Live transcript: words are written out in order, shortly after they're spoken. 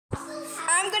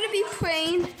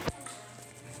train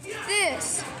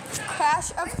this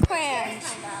Clash of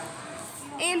Clans.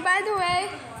 And by the way,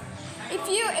 if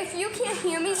you can't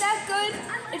hear me that good,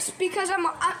 it's because I'm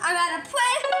at a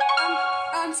play.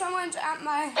 Someone's at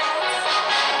my house.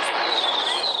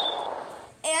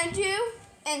 Andrew,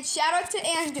 and shout out to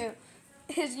Andrew.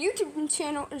 His YouTube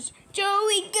channel is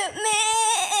Joey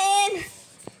Goodman.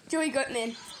 Joey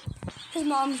Goodman. His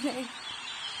mom's name.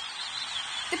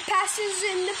 The past is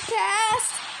in the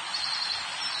past.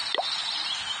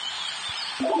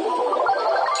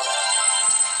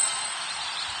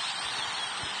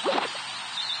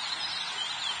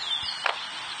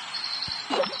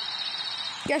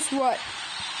 Guess what?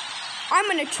 I'm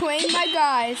gonna train my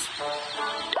guys.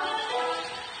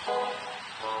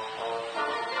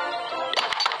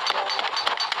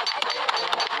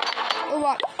 A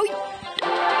lot. Oh.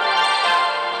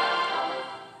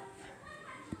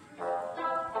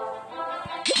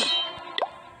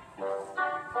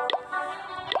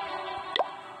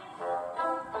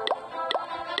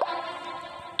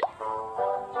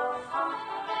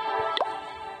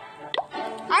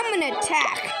 I'm gonna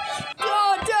attack.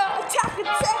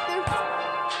 Attack.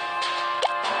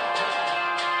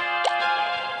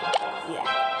 Yeah.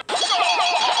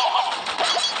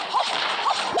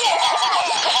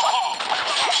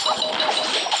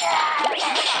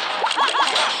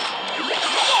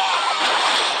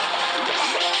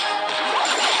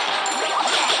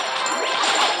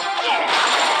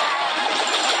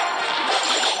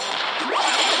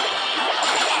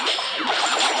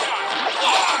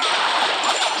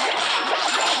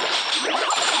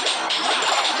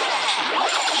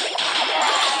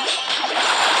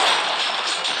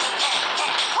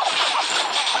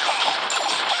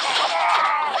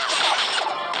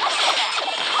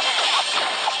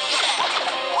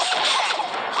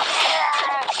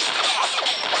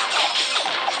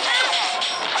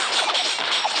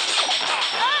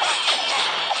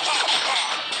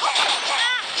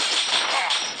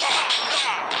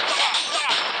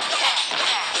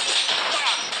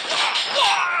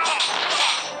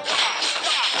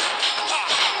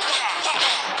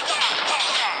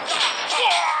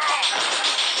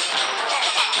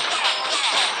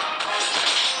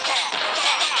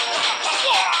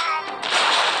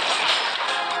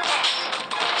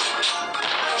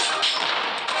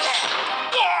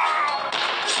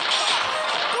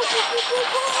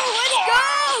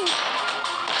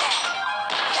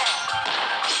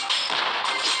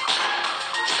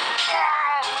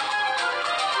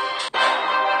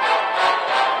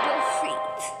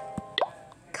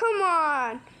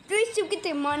 Get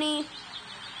their money.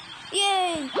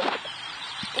 Yay!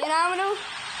 And I'm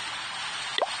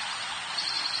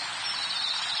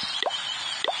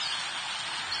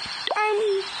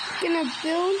gonna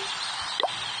build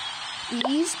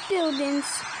these buildings.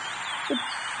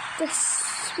 The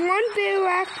one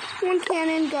barrack, one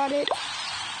cannon, got it.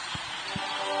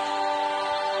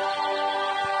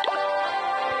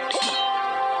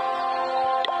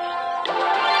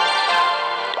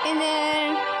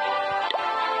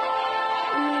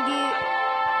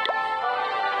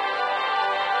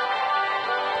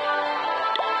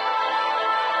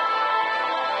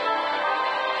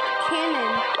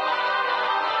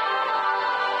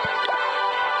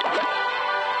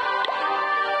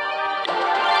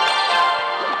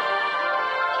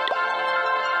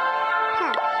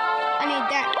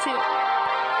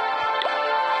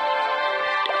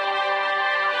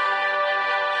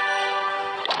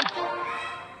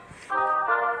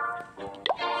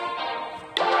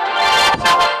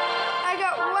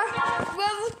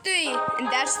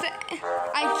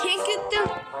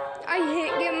 I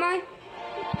can't get my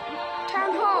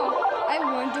town hall. I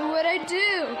wonder what I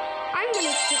do. I'm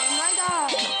gonna train my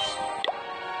guys.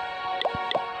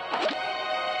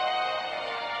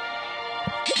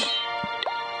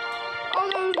 All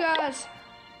those guys.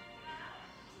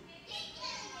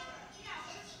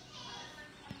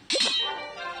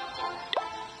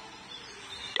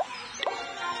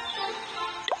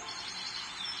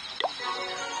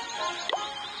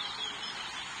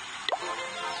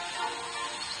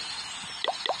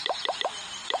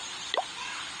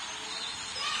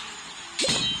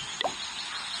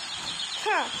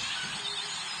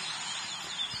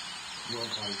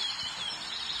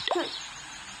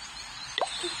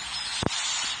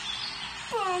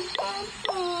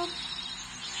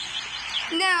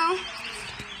 Now,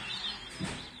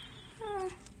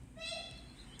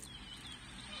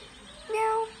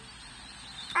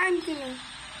 I'm gonna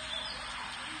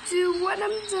do what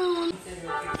I'm doing.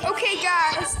 Okay,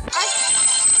 guys,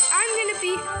 I'm gonna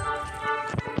be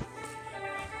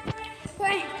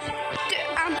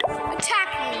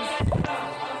attacking.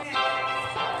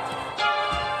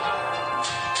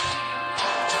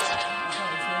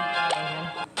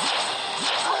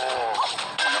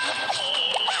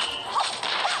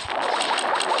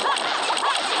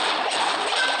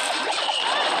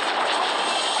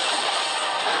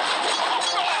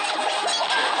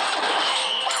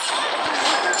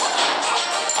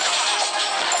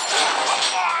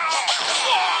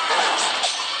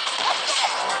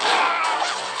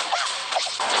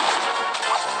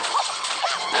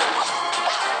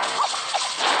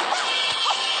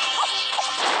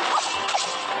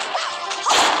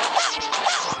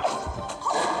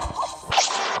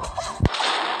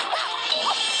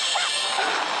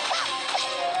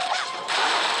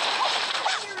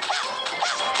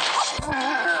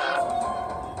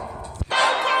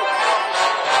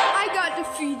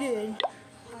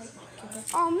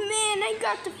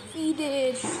 got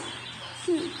defeated.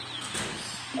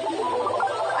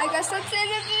 I guess that's the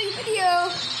end of the video,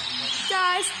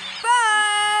 guys.